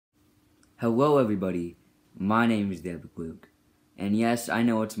Hello everybody, my name is David Luke, and yes, I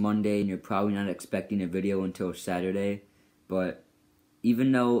know it's Monday and you're probably not expecting a video until Saturday, but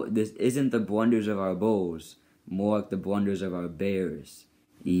even though this isn't the blunders of our Bulls, more like the blunders of our Bears,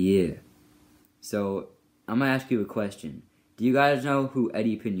 yeah. So, I'm gonna ask you a question. Do you guys know who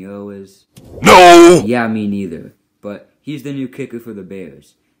Eddy Piñeiro is? No! Yeah, me neither, but he's the new kicker for the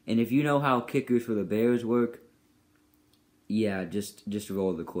Bears, and if you know how kickers for the Bears work, yeah, just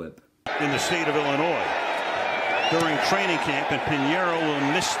roll the clip. In the state of Illinois during training camp, and Piñeiro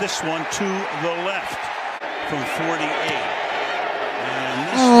will miss this one to the left from 48.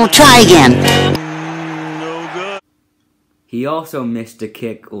 And try again. No good. He also missed a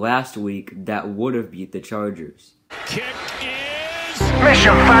kick last week that would have beat the Chargers. Kick is...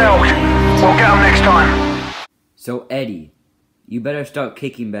 Mission failed. We'll get them next time. So Eddy, you better start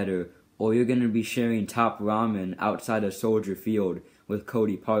kicking better, or you're going to be sharing top ramen outside of Soldier Field with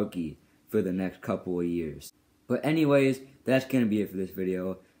Cody Parkey for the next couple of years. But anyways, that's going to be it for this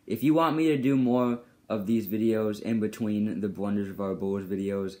video. If you want me to do more of these videos in between the Blunders of Our Bulls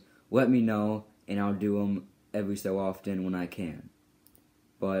videos, let me know, and I'll do them every so often when I can.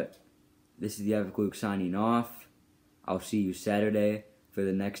 But this is the Epic Luke signing off. I'll see you Saturday for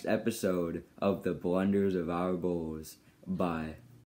the next episode of the Blunders of Our Bulls. Bye.